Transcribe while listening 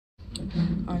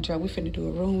All right, y'all, we finna do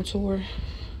a room tour.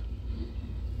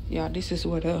 Y'all, this is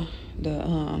where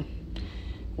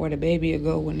where the baby will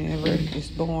go whenever it's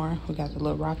born. We got the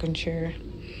little rocking chair,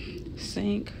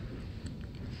 sink,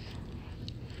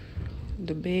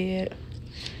 the bed,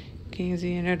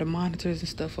 Kenzie in there, the monitors and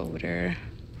stuff over there,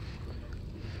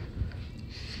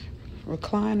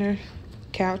 recliner,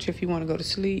 couch if you want to go to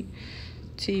sleep,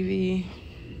 TV.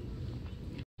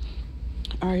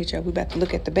 All right, y'all, we about to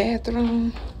look at the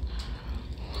bathroom.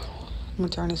 I'm gonna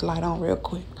turn this light on real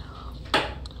quick.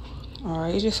 All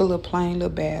right, it's just a little plain little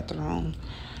bathroom.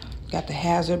 Got the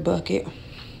hazard bucket.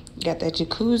 Got that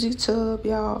jacuzzi tub,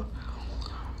 y'all.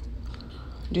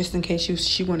 Just in case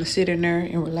she want to sit in there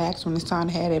and relax when it's time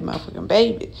to have that motherfucking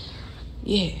baby.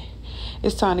 Yeah,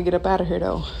 it's time to get up out of here,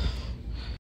 though.